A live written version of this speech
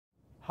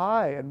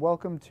Hi, and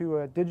welcome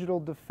to Digital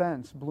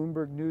Defense,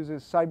 Bloomberg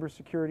News'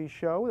 cybersecurity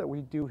show that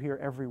we do here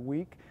every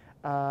week.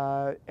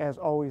 As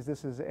always,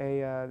 this is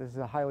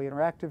a highly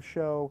interactive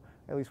show.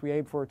 At least we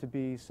aim for it to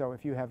be. So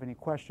if you have any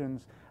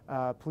questions,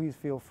 please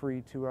feel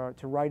free to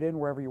write in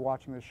wherever you're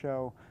watching the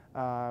show.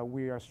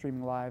 We are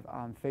streaming live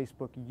on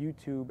Facebook,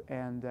 YouTube,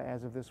 and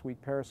as of this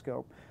week,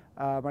 Periscope.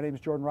 My name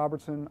is Jordan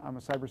Robertson. I'm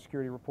a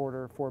cybersecurity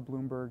reporter for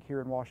Bloomberg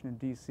here in Washington,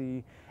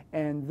 D.C.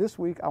 And this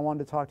week, I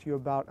wanted to talk to you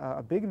about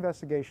a big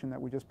investigation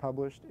that we just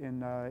published in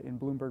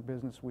Bloomberg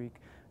Business Week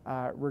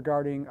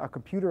regarding a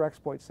computer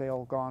exploit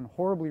sale gone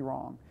horribly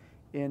wrong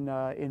in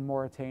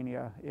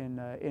Mauritania,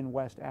 in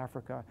West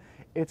Africa.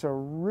 It's a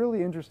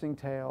really interesting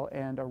tale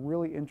and a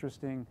really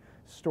interesting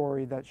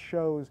story that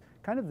shows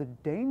kind of the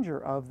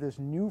danger of this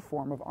new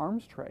form of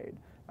arms trade.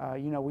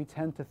 We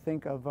tend to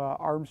think of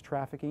arms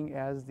trafficking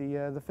as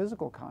the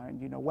physical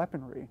kind,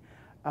 weaponry.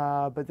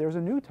 But there's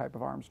a new type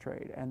of arms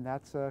trade, and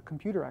that's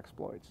computer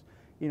exploits.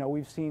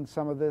 We've seen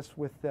some of this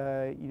with,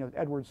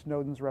 Edward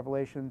Snowden's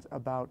revelations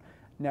about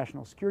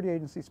National Security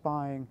Agency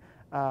spying.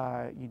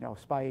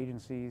 Spy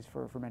agencies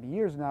for many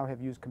years now have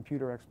used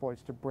computer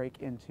exploits to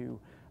break into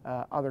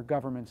other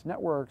governments'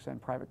 networks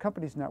and private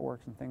companies'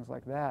 networks and things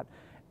like that.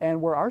 And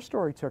where our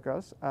story took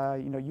us,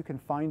 you can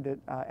find it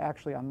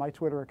actually on my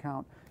Twitter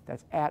account.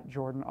 That's at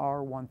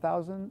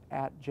JordanR1000,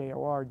 at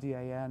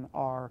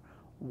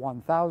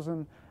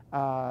JordanR1000.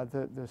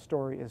 The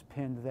story is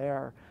pinned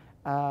there.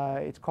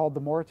 It's called the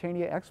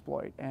Mauritania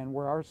exploit, and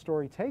where our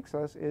story takes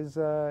us is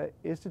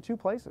to two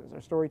places.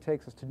 Our story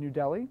takes us to New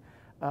Delhi,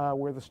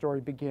 where the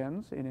story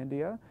begins in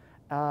India,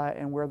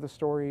 and where the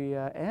story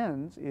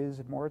ends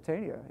is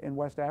Mauritania in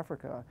West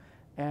Africa.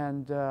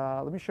 And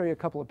let me show you a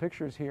couple of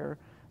pictures here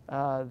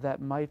that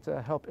might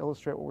help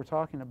illustrate what we're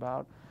talking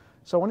about.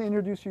 So I want to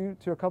introduce you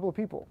to a couple of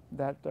people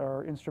that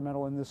are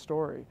instrumental in this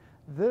story.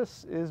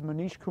 This is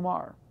Manish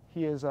Kumar.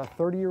 He is a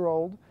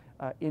 30-year-old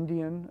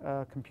Indian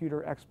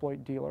computer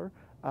exploit dealer.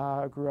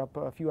 Grew up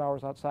a few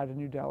hours outside of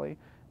New Delhi.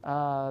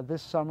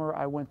 This summer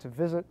I went to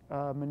visit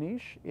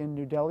Manish in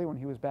New Delhi when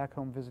he was back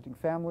home visiting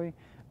family.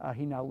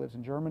 He now lives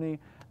in Germany.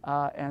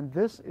 And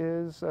this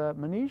is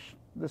Manish,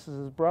 this is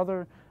his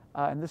brother,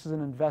 and this is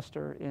an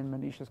investor in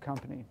Manish's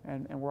company.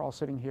 And we're all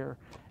sitting here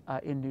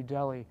in New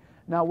Delhi.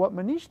 Now what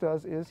Manish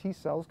does is he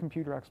sells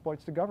computer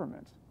exploits to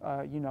governments.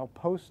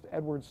 Post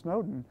Edward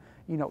Snowden,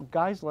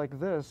 guys like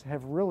this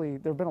have really,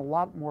 there have been a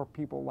lot more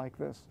people like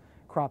this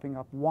cropping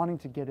up wanting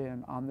to get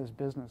in on this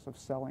business of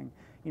selling,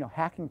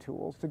 hacking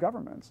tools to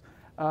governments.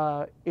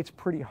 It's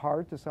pretty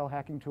hard to sell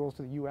hacking tools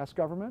to the U.S.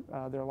 government.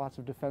 There are lots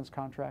of defense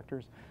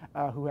contractors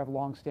who have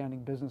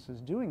long-standing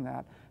businesses doing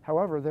that.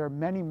 However, there are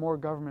many more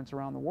governments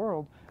around the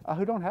world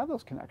who don't have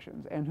those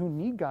connections and who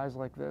need guys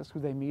like this, who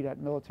they meet at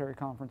military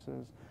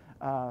conferences,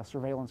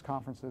 surveillance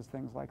conferences,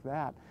 things like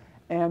that.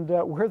 And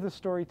where the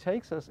story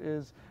takes us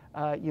is,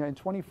 in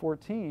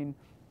 2014,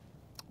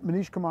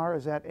 Manish Kumar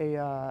is at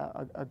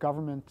a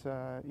government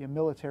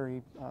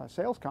military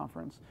sales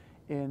conference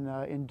in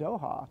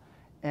Doha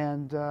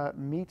and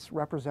meets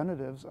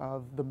representatives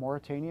of the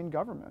Mauritanian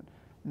government.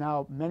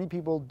 Now, many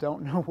people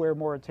don't know where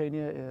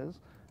Mauritania is.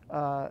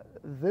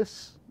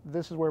 This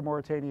is where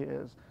Mauritania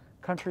is.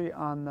 Country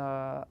on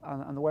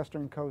the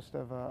western coast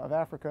of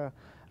Africa.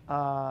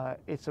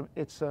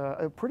 It's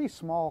a pretty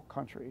small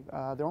country. There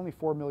are only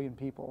 4 million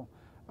people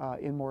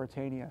in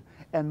Mauritania,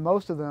 and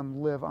most of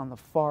them live on the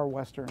far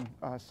western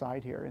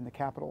side here in the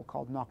capital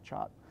called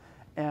Nouakchott.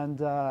 And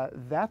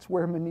that's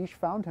where Manish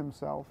found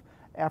himself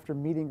after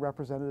meeting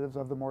representatives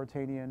of the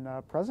Mauritanian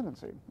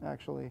presidency,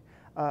 actually,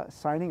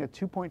 signing a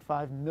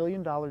 $2.5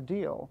 million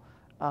deal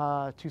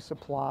to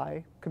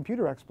supply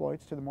computer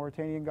exploits to the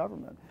Mauritanian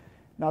government.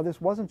 Now,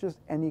 this wasn't just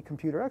any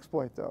computer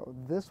exploit, though.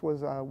 This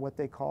was what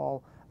they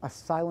call a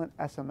silent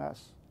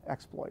SMS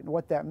exploit. And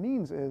what that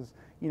means is,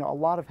 a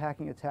lot of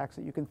hacking attacks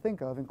that you can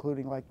think of,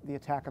 including like the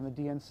attack on the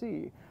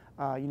DNC,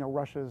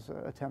 Russia's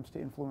attempts to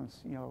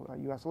influence,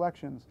 U.S.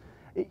 elections.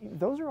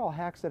 Those are all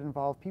hacks that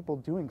involve people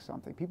doing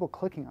something, people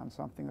clicking on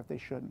something that they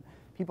shouldn't,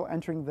 people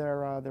entering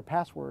their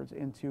passwords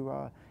into,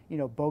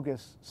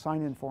 bogus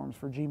sign-in forms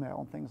for Gmail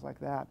and things like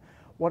that.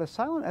 What a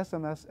silent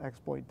SMS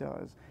exploit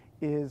does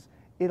is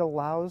it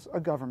allows a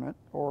government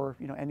or,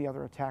 any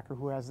other attacker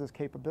who has this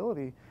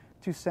capability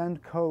to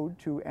send code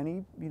to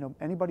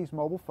anybody's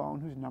mobile phone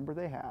whose number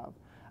they have,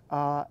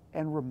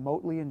 and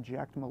remotely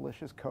inject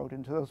malicious code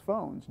into those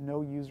phones.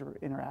 No user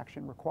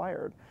interaction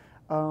required.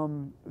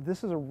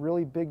 This is a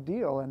really big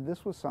deal, and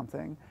this was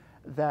something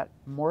that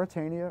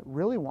Mauritania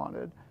really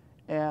wanted,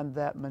 and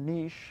that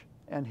Manish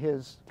and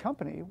his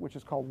company, which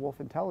is called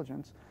Wolf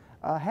Intelligence,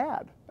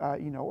 had,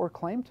 or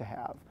claimed to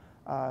have.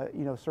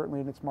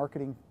 Certainly in its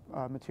marketing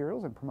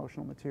materials and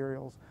promotional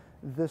materials,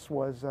 this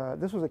was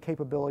a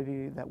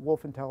capability that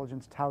Wolf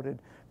Intelligence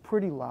touted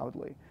pretty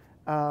loudly.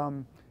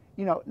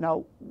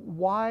 Now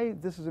why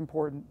this is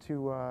important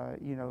to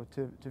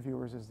to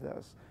viewers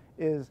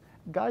is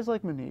guys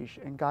like Manish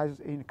and guys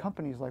in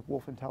companies like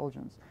Wolf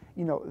Intelligence,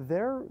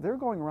 they're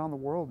going around the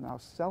world now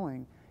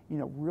selling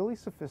really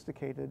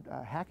sophisticated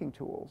hacking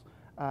tools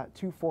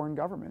to foreign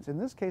governments. In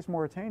this case,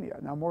 Mauritania.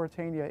 Now,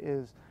 Mauritania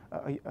is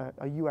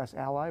a U.S.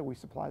 ally. We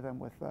supply them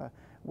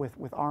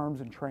with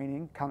arms and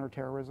training,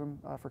 counterterrorism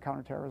for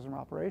counterterrorism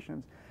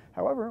operations.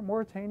 However,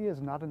 Mauritania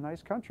is not a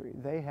nice country.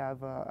 They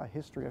have a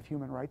history of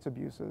human rights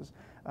abuses,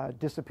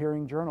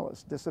 disappearing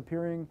journalists,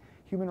 disappearing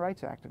human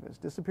rights activists,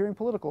 disappearing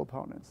political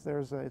opponents.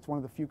 It's one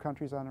of the few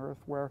countries on earth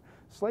where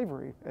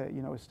slavery,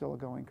 is still a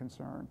going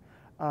concern.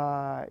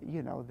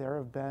 There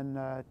have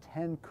been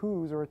 10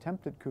 coups or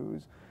attempted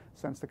coups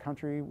since the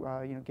country,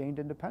 gained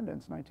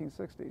independence in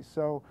 1960.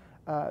 So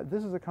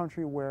this is a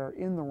country where,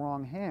 in the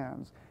wrong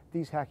hands,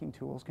 these hacking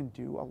tools can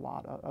do a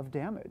lot of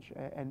damage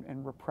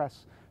and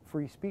repress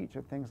free speech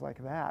and things like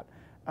that.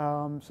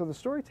 So the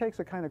story takes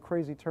a kind of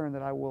crazy turn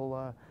that I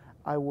will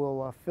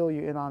fill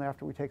you in on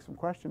after we take some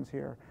questions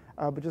here.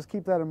 But just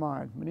keep that in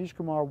mind. Manish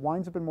Kumar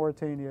winds up in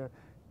Mauritania,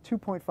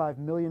 $2.5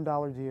 million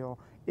deal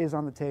is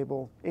on the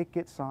table. It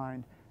gets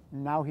signed.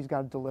 Now he's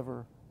got to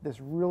deliver this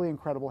really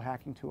incredible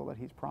hacking tool that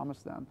he's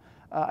promised them.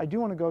 I do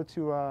want to go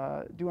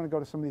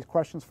to some of these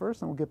questions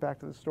first, and we'll get back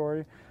to the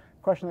story.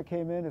 Question that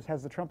came in is: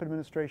 has the Trump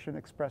administration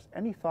expressed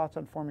any thoughts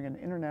on forming an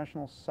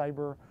international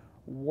cyber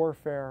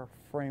warfare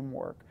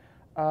framework?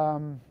 If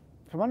I'm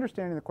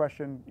understanding the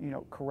question,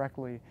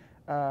 correctly,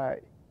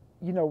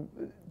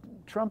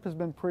 Trump has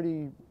been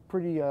pretty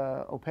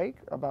opaque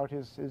about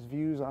his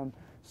views on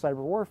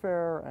cyber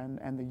warfare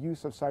and the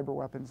use of cyber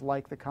weapons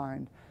like the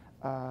kind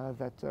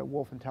that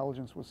Wolf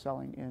Intelligence was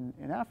selling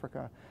in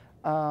Africa.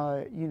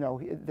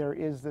 There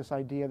is this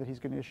idea that he's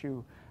going to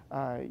issue,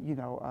 he's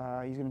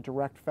going to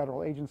direct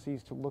federal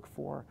agencies to look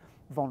for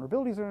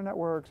vulnerabilities in our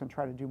networks and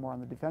try to do more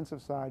on the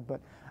defensive side. But,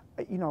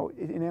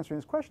 in answering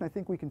this question, I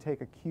think we can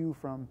take a cue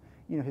from,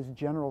 his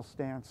general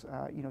stance,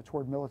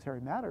 toward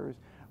military matters,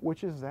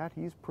 which is that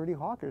he's pretty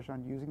hawkish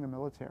on using the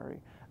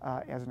military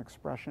as an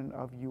expression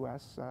of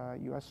U.S.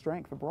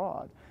 strength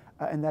abroad.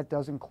 And that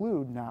does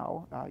include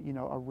now,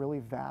 a really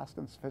vast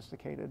and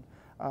sophisticated,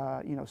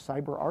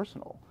 cyber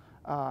arsenal.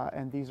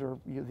 And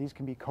these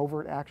can be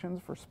covert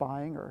actions for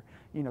spying or,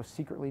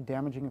 secretly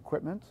damaging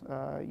equipment,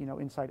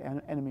 inside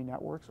enemy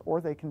networks, or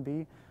they can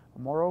be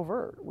more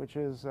overt, which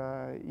is,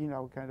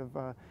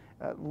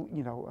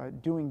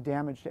 doing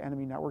damage to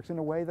enemy networks in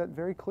a way that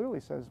very clearly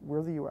says,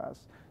 we're the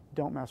U.S.,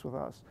 don't mess with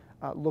us.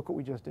 Look what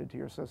we just did to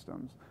your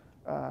systems.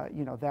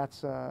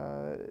 That's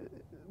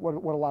what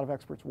a lot of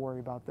experts worry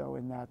about, though,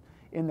 in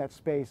that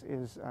space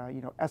is,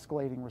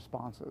 escalating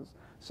responses.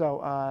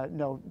 So,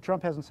 no,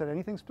 Trump hasn't said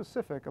anything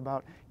specific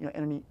about,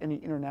 any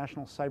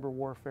international cyber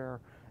warfare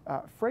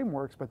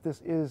frameworks, but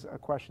this is a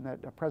question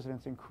that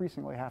presidents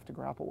increasingly have to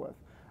grapple with,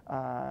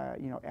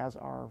 as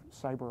our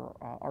cyber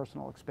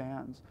arsenal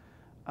expands.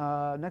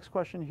 Next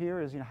question here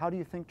is, how do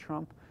you think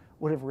Trump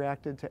would have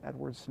reacted to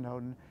Edward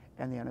Snowden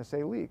and the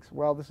NSA leaks?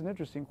 Well, this is an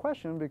interesting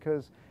question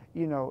because,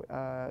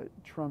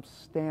 Trump's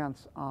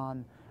stance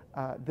on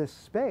this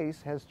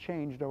space has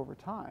changed over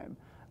time.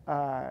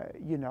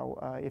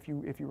 If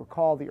you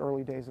recall the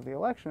early days of the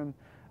election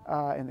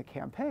and the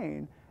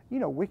campaign,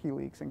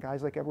 WikiLeaks and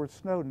guys like Edward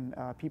Snowden,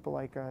 people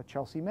like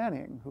Chelsea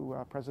Manning, who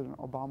President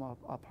Obama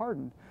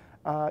pardoned,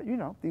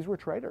 these were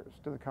traitors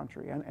to the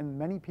country, and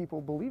many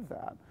people believe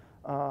that,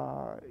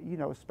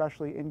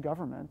 especially in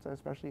government,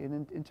 especially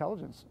in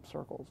intelligence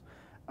circles.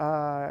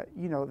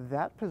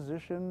 That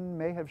position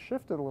may have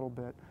shifted a little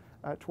bit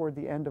toward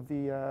the end of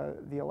the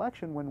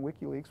election, when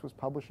WikiLeaks was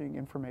publishing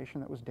information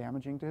that was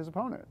damaging to his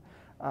opponent,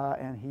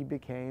 and he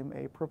became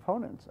a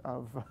proponent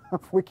of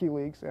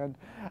WikiLeaks and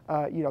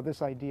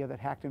this idea that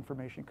hacked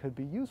information could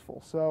be useful.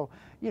 So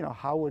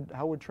how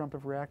would Trump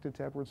have reacted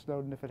to Edward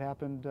Snowden if it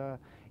happened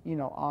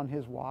on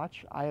his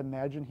watch? I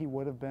imagine he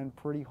would have been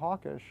pretty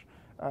hawkish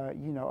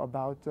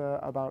about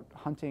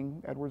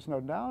hunting Edward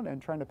Snowden down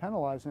and trying to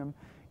penalize him,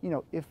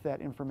 if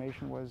that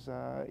information was,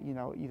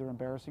 either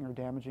embarrassing or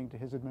damaging to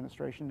his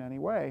administration in any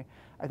way.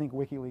 I think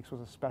WikiLeaks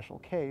was a special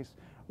case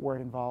where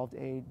it involved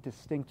a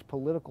distinct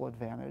political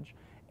advantage,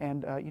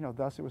 and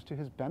thus it was to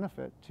his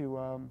benefit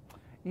to,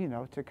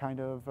 to kind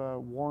of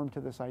warm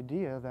to this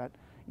idea that,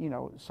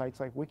 sites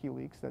like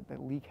WikiLeaks that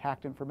leak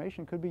hacked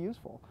information could be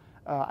useful.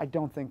 I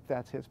don't think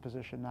that's his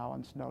position now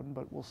on Snowden,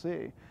 but we'll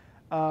see.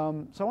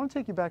 So I want to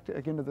take you back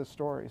again to this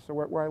story. So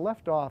where I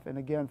left off, and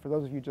again, for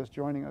those of you just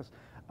joining us,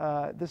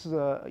 this is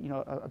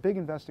a big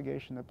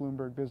investigation that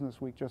Bloomberg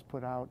Businessweek just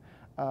put out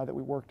that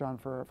we worked on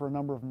for a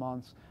number of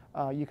months.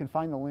 You can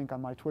find the link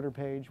on my Twitter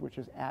page, which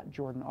is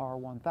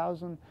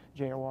 @JordanR1000,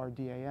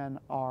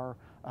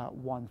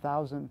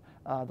 JordanR1000.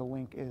 The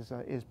link is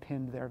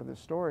pinned there to this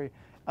story.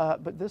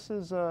 But this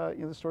is,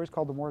 the story is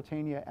called The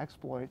Mauritania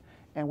Exploit,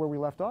 and where we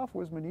left off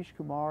was Manish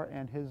Kumar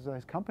and his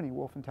company,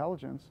 Wolf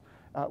Intelligence,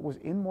 was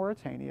in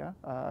Mauritania,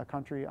 a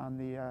country on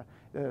the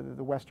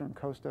western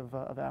coast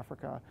of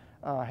Africa,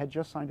 had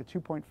just signed a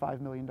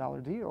 $2.5 million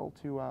deal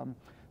to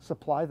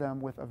supply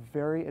them with a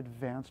very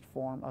advanced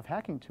form of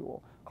hacking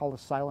tool called a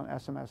silent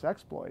SMS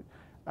exploit.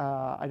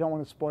 I don't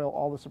want to spoil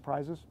all the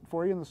surprises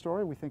for you in the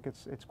story. We think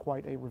it's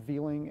quite a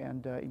revealing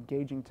and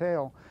engaging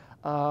tale.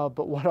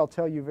 But what I'll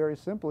tell you very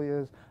simply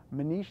is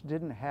Manish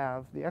didn't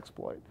have the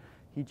exploit.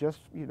 He just,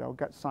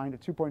 got signed a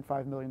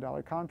 $2.5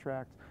 million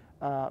contract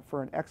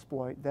for an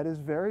exploit that is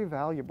very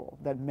valuable,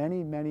 that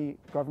many, many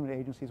government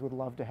agencies would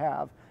love to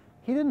have.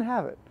 He didn't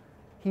have it.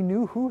 He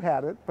knew who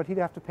had it, but he'd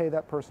have to pay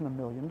that person $1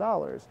 million.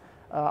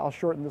 I'll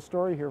shorten the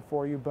story here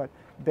for you, but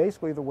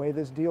basically the way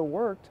this deal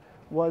worked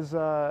was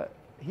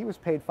he was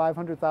paid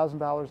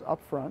 $500,000 up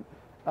front,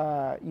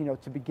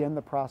 to begin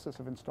the process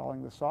of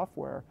installing the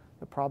software.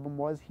 The problem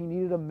was he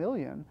needed $1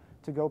 million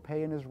to go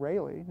pay an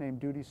Israeli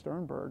named Dudi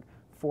Sternberg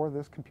for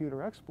this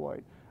computer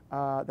exploit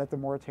that the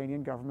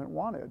Mauritanian government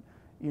wanted.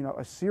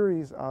 A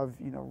series of,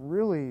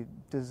 really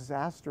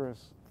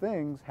disastrous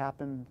things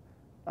happened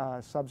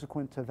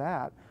subsequent to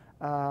that.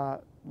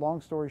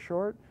 Long story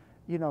short,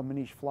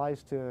 Manish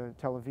flies to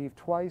Tel Aviv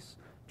twice,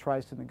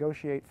 tries to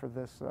negotiate for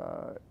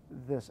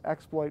this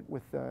exploit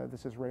with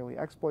this Israeli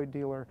exploit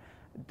dealer,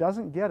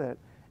 doesn't get it,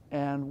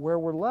 and where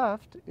we're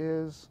left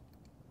is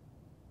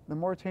the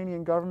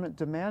Mauritanian government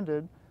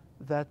demanded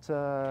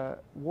that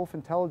Wolf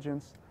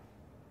Intelligence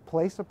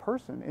place a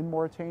person in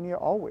Mauritania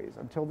always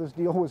until this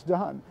deal was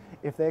done.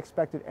 If they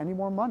expected any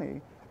more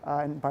money,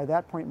 and by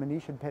that point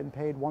Manish had been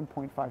paid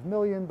 $1.5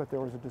 million, but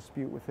there was a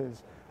dispute with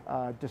his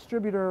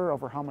distributor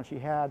over how much he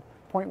had.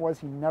 Point was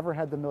he never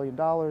had the $1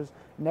 million,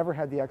 never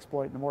had the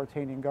exploit, and the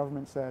Mauritanian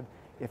government said,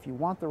 if you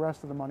want the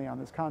rest of the money on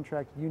this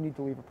contract, you need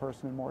to leave a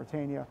person in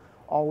Mauritania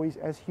always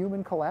as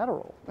human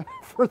collateral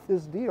for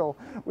this deal,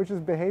 which is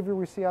behavior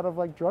we see out of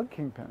like drug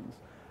kingpins.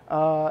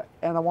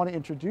 And I want to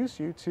introduce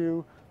you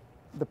to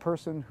the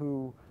person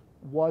who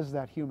was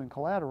that human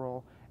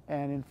collateral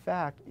and in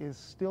fact is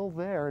still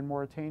there in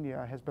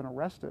Mauritania, has been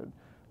arrested.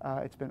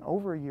 It's been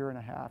over 1.5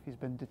 years. He's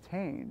been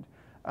detained,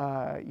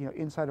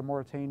 inside a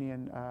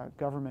Mauritanian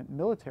government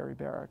military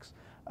barracks,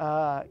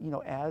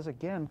 as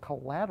again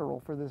collateral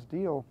for this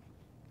deal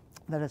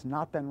that has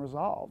not been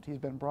resolved. He's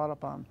been brought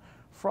up on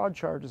fraud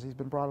charges. He's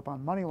been brought up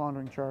on money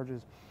laundering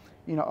charges,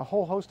 a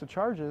whole host of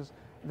charges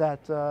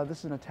that this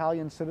is an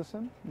Italian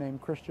citizen named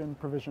Christian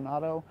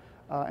Provizionato,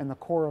 and the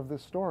core of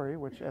this story,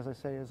 which as I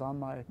say is on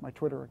my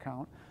Twitter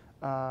account,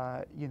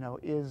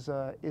 is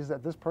that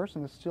this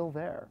person is still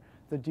there.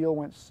 The deal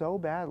went so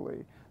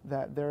badly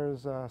that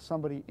there's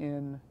somebody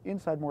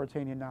inside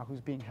Mauritania now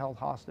who's being held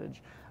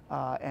hostage,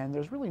 and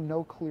there's really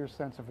no clear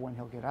sense of when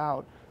he'll get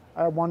out.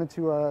 I wanted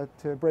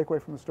to break away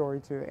from the story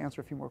to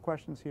answer a few more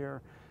questions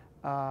here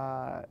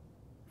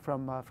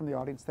from the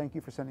audience. Thank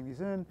you for sending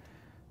these in.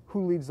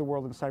 Who leads the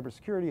world in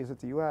cybersecurity? Is it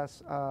the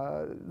U.S.?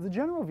 The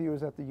general view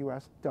is that the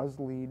U.S. does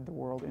lead the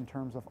world in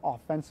terms of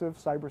offensive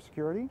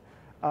cybersecurity.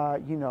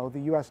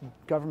 The U.S.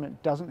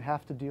 government doesn't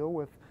have to deal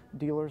with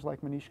dealers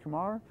like Manish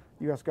Kumar.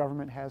 The U.S.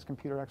 government has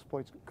computer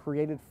exploits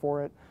created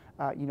for it,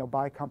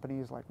 by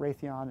companies like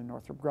Raytheon and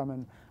Northrop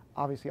Grumman.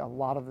 Obviously, a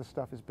lot of this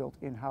stuff is built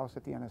in-house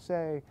at the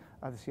NSA,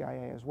 the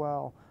CIA as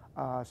well.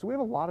 So we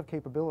have a lot of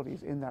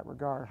capabilities in that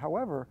regard.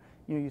 However,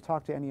 you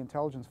talk to any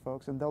intelligence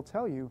folks and they'll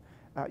tell you,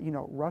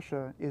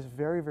 Russia is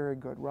very, very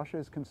good. Russia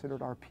is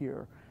considered our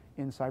peer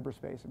in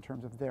cyberspace in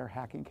terms of their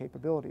hacking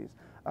capabilities.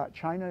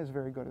 China is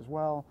very good as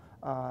well.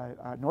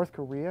 North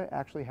Korea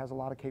actually has a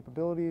lot of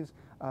capabilities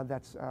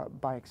that's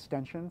by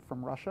extension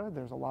from Russia.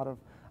 There's a lot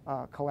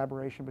of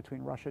collaboration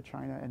between Russia,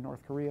 China, and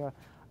North Korea,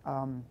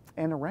 and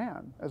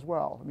Iran as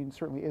well. I mean,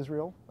 certainly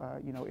Israel,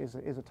 is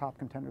a top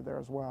contender there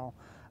as well.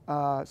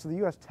 So the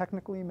U.S.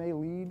 technically may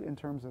lead in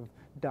terms of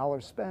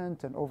dollars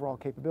spent and overall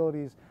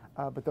capabilities,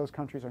 but those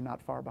countries are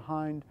not far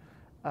behind.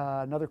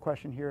 Another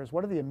question here is,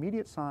 what are the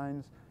immediate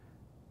signs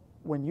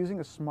when using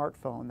a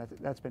smartphone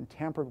that's been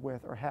tampered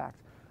with or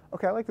hacked?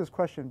 Okay, I like this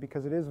question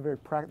because it is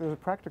there's a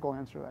practical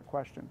answer to that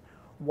question.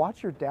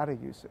 Watch your data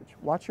usage.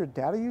 Watch your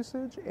data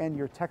usage and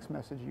your text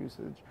message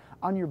usage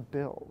on your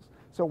bills.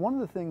 So one of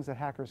the things that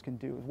hackers can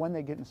do when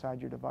they get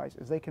inside your device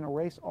is they can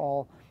erase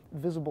all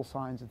visible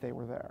signs that they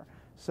were there.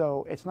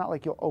 So it's not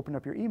like you'll open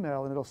up your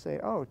email and it'll say,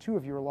 oh, 2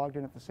 of you are logged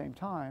in at the same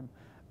time.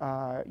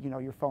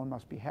 Your phone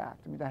must be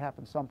hacked. I mean, that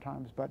happens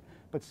sometimes, but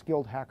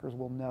skilled hackers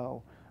will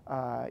know,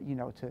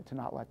 to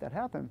not let that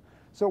happen.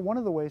 So one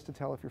of the ways to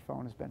tell if your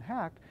phone has been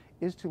hacked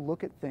is to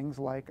look at things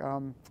like,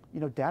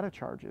 data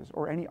charges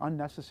or any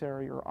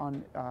unnecessary or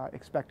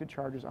unexpected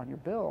charges on your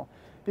bill.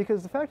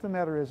 Because the fact of the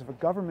matter is, if a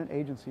government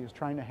agency is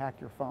trying to hack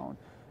your phone,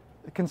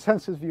 the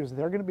consensus view is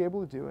they're going to be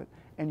able to do it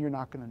and you're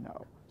not going to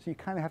know. So you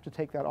kind of have to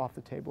take that off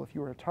the table. If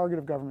you were a target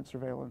of government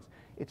surveillance,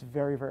 it's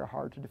very, very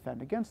hard to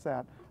defend against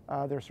that.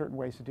 There are certain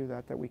ways to do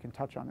that we can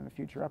touch on in a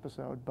future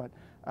episode. But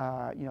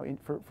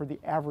for the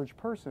average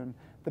person,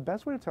 the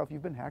best way to tell if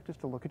you've been hacked is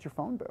to look at your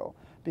phone bill,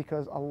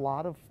 because a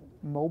lot of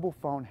mobile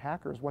phone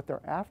hackers, what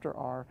they're after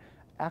are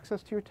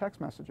access to your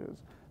text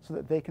messages so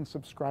that they can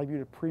subscribe you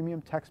to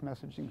premium text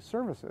messaging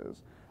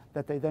services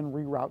that they then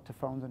reroute to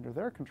phones under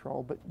their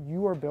control, but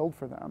you are billed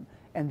for them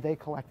and they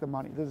collect the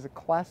money. This is a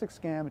classic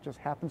scam. It just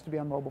happens to be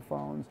on mobile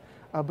phones,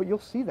 but you'll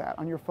see that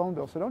on your phone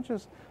bill. So don't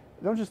just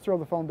throw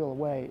the phone bill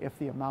away if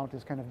the amount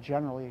is kind of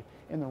generally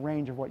in the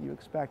range of what you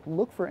expect.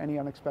 Look for any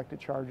unexpected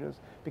charges,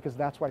 because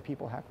that's why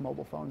people hack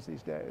mobile phones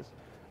these days.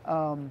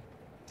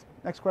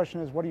 Next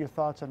question is, what are your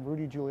thoughts on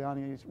Rudy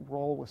Giuliani's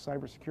role with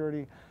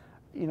cybersecurity?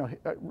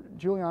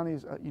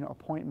 Giuliani's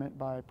appointment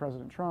by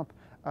President Trump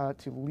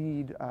to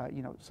lead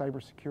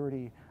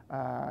cybersecurity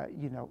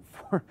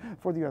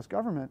for the U.S.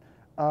 government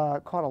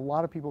caught a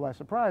lot of people by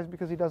surprise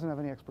because he doesn't have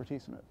any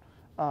expertise in it.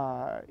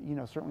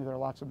 Certainly there are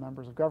lots of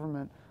members of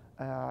government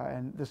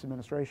and this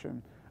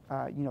administration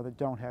that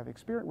don't have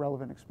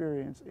relevant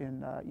experience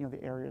in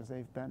the areas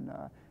they've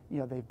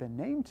been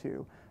named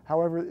to.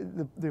 However,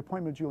 the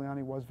appointment of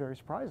Giuliani was very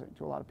surprising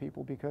to a lot of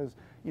people because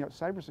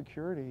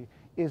cybersecurity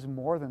is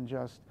more than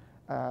just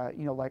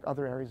like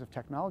other areas of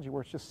technology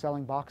where it's just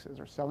selling boxes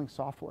or selling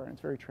software and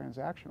it's very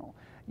transactional.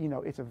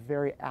 It's a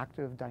very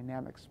active,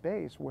 dynamic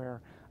space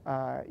where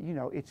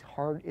it's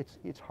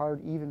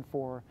hard even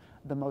for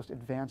the most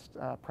advanced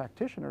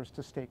practitioners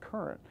to stay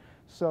current.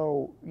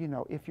 So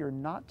if you're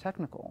not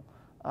technical,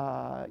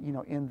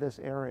 in this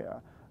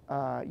area,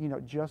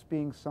 just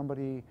being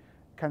somebody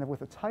kind of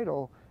with a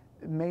title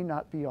may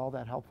not be all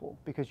that helpful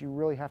because you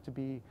really have to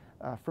be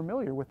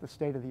familiar with the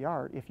state of the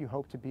art if you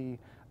hope to be,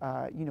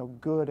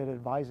 good at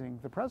advising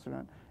the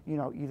president,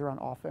 either on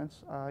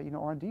offense, or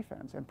on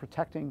defense, and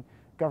protecting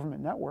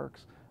government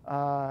networks.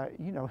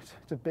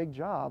 It's a big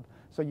job,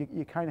 so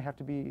you kind of have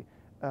to be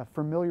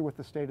familiar with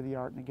the state of the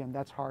art, and again,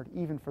 that's hard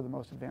even for the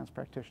most advanced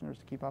practitioners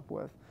to keep up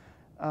with.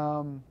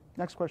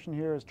 Next question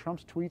here is,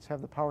 Trump's tweets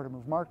have the power to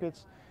move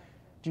markets.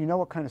 Do you know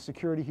what kind of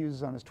security he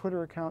uses on his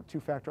Twitter account,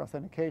 two-factor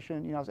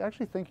authentication? I was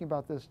actually thinking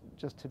about this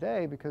just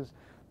today because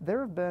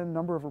there have been a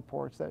number of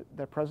reports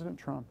that President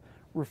Trump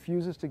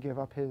refuses to give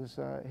up his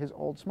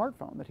old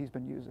smartphone that he's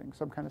been using,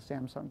 some kind of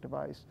Samsung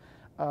device,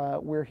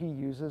 where he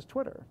uses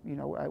Twitter. We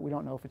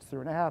don't know if it's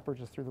through an app or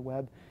just through the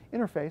web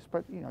interface,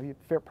 but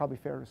probably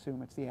fair to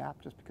assume it's the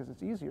app just because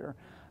it's easier.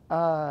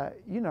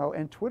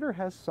 And Twitter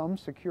has some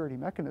security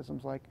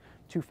mechanisms like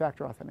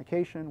two-factor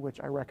authentication, which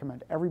I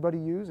recommend everybody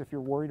use if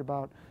you're worried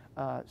about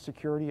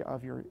security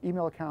of your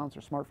email accounts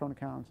or smartphone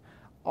accounts.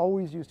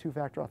 Always use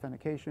two-factor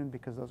authentication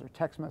because those are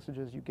text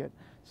messages you get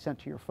sent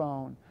to your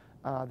phone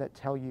that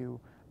tell you,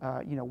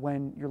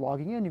 when you're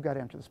logging in, you've got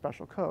to enter the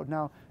special code.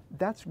 Now,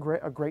 that's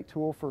a great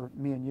tool for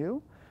me and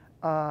you.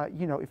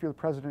 If you're the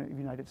President of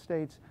the United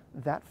States,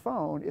 that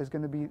phone is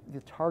going to be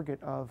the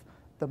target of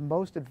the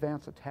most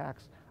advanced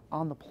attacks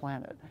on the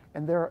planet.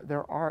 And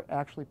there are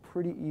actually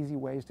pretty easy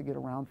ways to get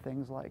around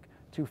things like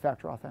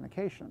two-factor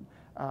authentication.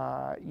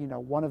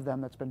 One of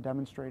them that's been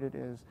demonstrated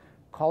is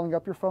calling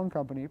up your phone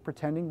company,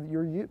 pretending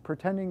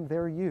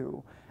they're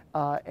you,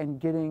 and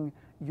getting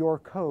your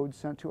code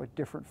sent to a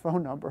different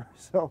phone number.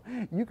 So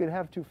you could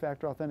have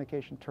two-factor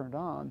authentication turned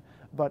on,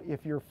 but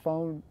if your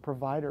phone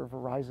provider,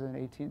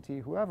 Verizon, AT&T,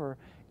 whoever,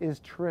 is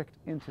tricked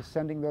into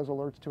sending those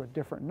alerts to a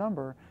different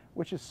number,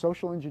 which is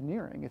social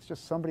engineering. It's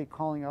just somebody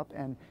calling up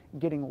and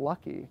getting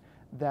lucky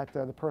that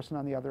the person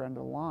on the other end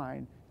of the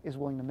line is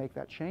willing to make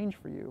that change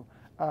for you.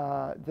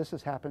 This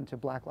has happened to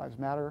Black Lives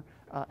Matter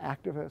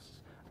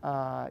activists.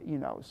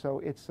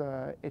 So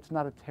it's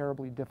not a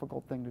terribly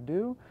difficult thing to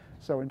do.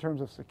 So in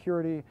terms of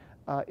security,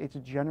 it's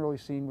generally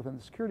seen within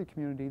the security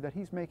community that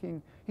he's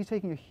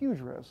taking a huge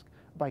risk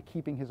by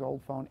keeping his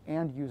old phone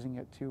and using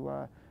it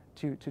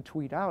to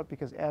tweet out,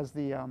 because as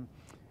the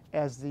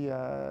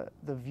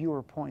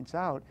viewer points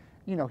out,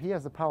 he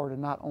has the power to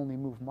not only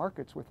move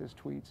markets with his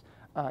tweets,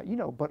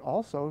 but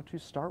also to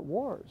start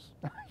wars.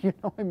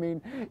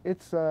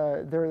 It's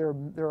there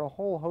are a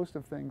whole host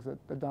of things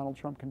that Donald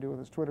Trump can do with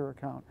his Twitter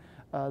account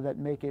that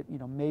make it,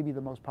 maybe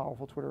the most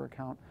powerful Twitter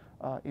account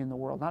in the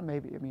world. Not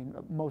maybe,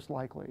 most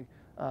likely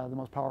the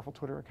most powerful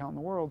Twitter account in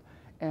the world.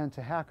 And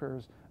to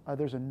hackers,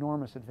 there's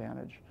enormous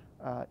advantage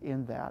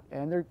in that,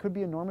 and there could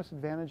be enormous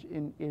advantage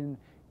in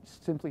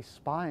simply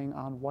spying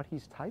on what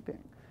he's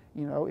typing.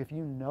 If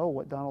you know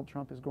what Donald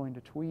Trump is going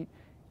to tweet,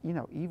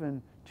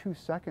 even 2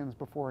 seconds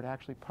before it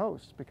actually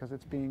posts, because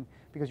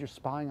you're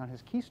spying on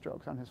his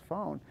keystrokes on his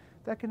phone,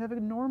 that can have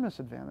enormous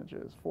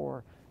advantages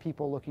for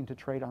people looking to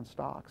trade on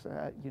stocks,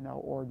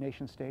 or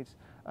nation states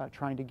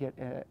trying to get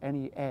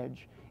any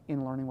edge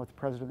in learning what the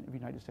President of the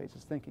United States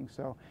is thinking.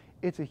 So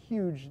it's a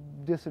huge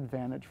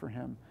disadvantage for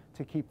him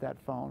to keep that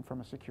phone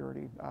from a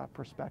security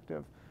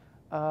perspective.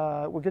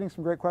 We're getting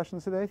some great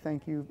questions today.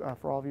 Thank you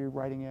for all of you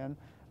writing in.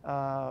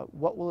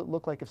 What will it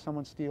look like if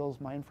someone steals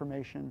my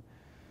information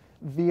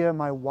via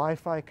my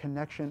Wi-Fi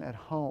connection at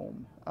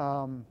home?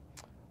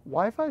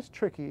 Wi-Fi is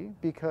tricky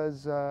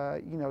because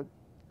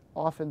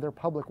often they're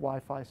public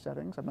Wi-Fi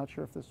settings. I'm not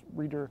sure if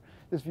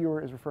this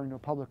viewer is referring to a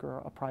public or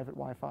a private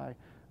Wi-Fi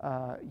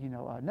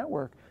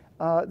network.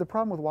 The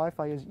problem with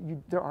Wi-Fi is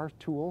there are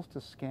tools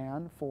to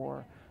scan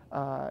for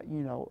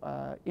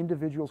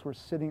individuals who are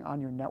sitting on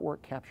your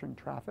network capturing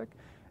traffic.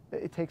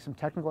 It takes some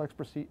technical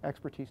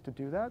expertise to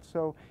do that.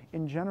 So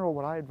in general,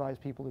 what I advise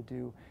people to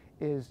do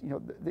is,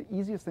 the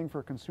easiest thing for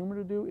a consumer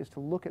to do is to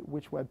look at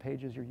which web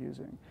pages you're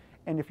using.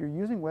 And if you're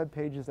using web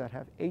pages that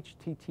have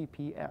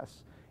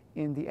HTTPS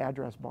in the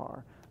address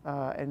bar,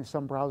 and in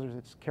some browsers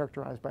it's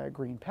characterized by a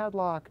green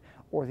padlock,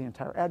 or the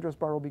entire address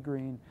bar will be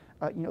green,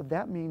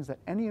 that means that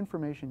any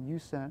information you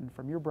send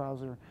from your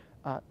browser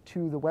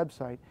to the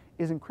website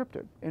is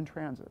encrypted in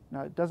transit.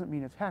 Now, it doesn't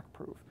mean it's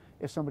hack-proof.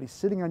 if somebody's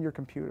sitting on your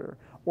computer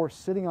or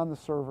sitting on the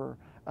server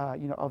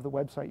of the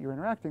website you're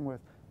interacting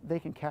with, they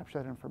can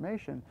capture that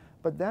information.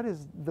 But that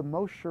is the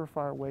most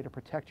surefire way to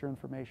protect your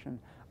information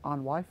on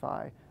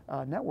Wi-Fi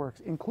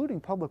networks, including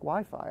public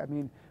Wi-Fi. I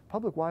mean,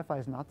 public Wi-Fi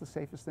is not the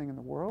safest thing in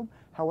the world.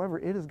 However,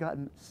 it has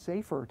gotten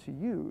safer to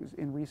use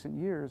in recent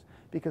years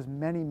because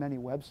many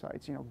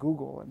websites,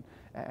 Google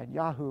and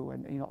Yahoo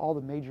and all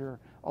the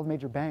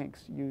major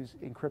banks use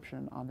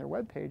encryption on their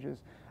web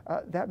pages.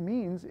 That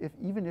means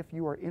even if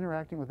you are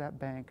interacting with that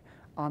bank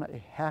on a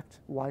hacked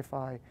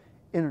Wi-Fi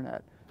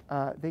internet,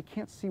 they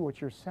can't see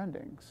what you're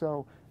sending.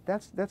 So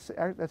that's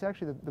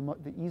actually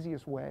the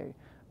easiest way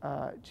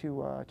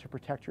to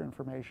protect your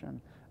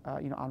information.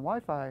 On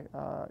Wi-Fi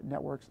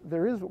networks,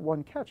 there is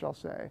one catch, I'll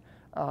say,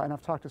 and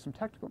I've talked to some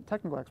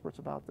technical experts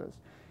about this.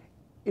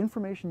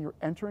 Information you're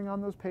entering on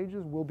those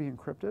pages will be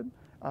encrypted,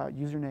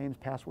 usernames,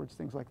 passwords,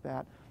 things like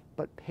that,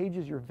 but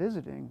pages you're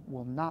visiting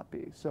will not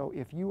be. So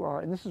if you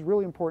are, and this is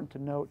really important to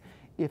note,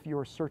 if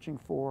you're searching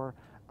for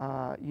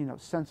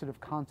sensitive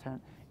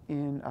content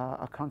in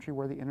a country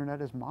where the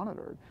internet is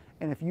monitored,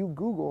 and if you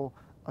Google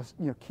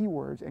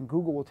keywords and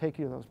Google will take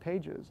you to those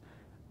pages,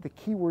 the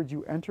keywords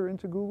you enter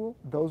into Google,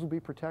 those will be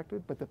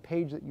protected, but the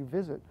page that you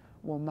visit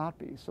will not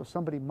be. So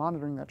somebody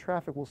monitoring that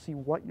traffic will see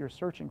what you're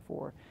searching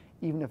for,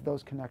 even if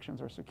those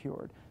connections are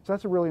secured. So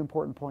that's a really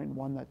important point, and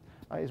one that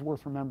is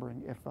worth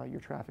remembering if your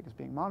traffic is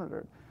being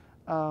monitored.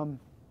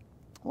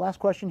 Last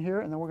question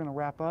here, and then we're going to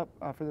wrap up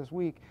for this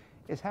week.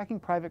 Is hacking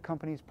private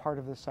companies part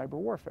of this cyber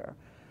warfare?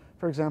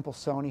 For example,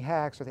 Sony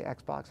hacks or the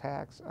Xbox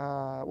hacks.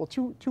 Well,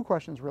 two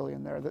questions really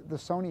in there. The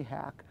Sony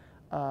hack,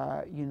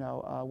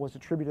 was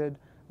attributed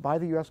by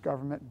the U.S.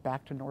 government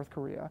back to North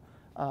Korea.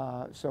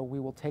 So we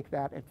will take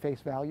that at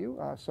face value.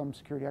 Some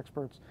security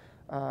experts,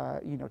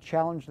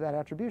 challenged that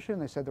attribution.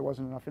 They said there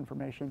wasn't enough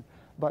information,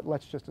 but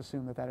let's just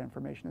assume that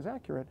information is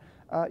accurate.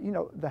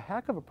 The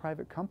hack of a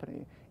private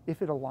company,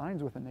 if it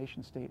aligns with a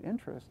nation-state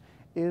interest,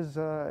 is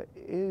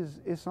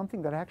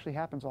something that actually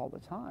happens all the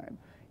time.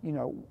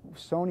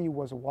 Sony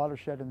was a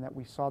watershed in that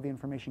we saw the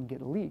information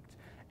get leaked,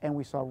 and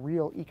we saw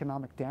real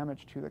economic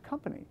damage to the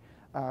company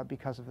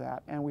because of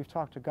that. And we've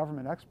talked to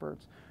government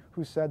experts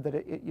who said that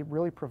it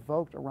really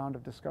provoked a round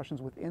of discussions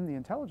within the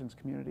intelligence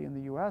community in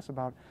the U.S.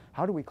 about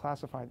how do we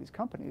classify these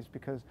companies,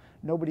 because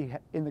nobody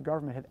in the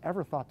government had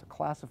ever thought to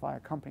classify a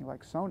company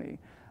like Sony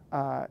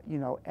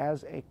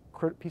as a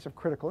piece of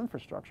critical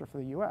infrastructure for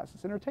the U.S.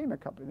 It's an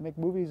entertainment company. They make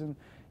movies and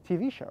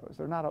TV shows.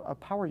 They're not a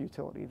power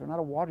utility. They're not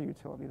a water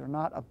utility. They're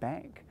not a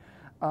bank.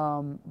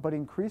 But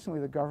increasingly,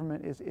 the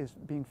government is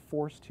being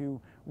forced to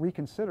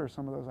reconsider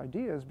some of those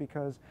ideas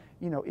because,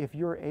 if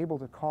you're able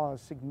to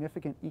cause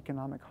significant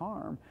economic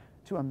harm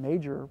to a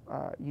major,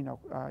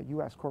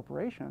 U.S.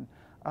 corporation,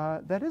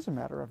 that is a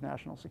matter of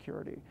national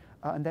security,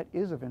 and that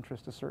is of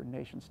interest to certain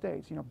nation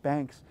states.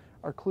 Banks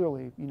are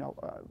clearly,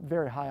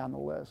 very high on the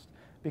list,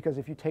 because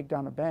if you take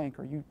down a bank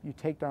or you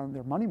take down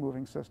their money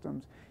moving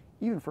systems,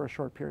 even for a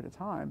short period of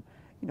time,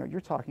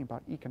 you're talking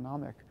about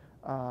economic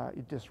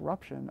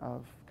disruption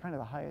of kind of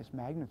the highest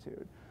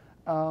magnitude.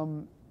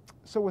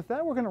 So with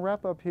that, we're going to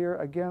wrap up here.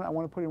 Again, I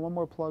want to put in one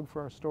more plug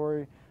for our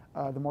story,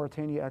 the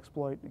Mauritania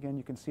exploit. Again,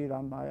 you can see it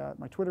on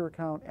my Twitter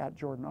account,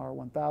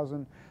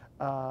 @JordanR1000.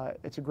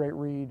 It's a great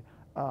read.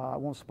 I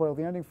won't spoil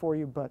the ending for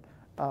you, but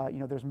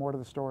there's more to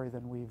the story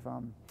than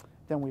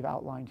we've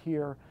outlined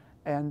here.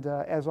 And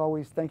as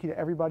always, thank you to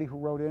everybody who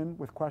wrote in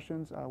with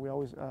questions. We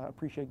always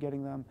appreciate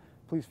getting them.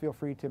 Please feel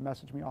free to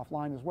message me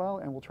offline as well,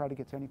 and we'll try to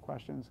get to any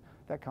questions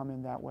that come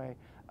in that way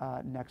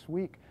next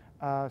week.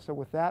 So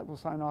with that, we'll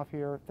sign off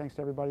here. Thanks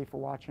to everybody for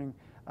watching.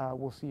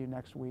 We'll see you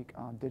next week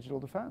on Digital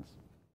Defense.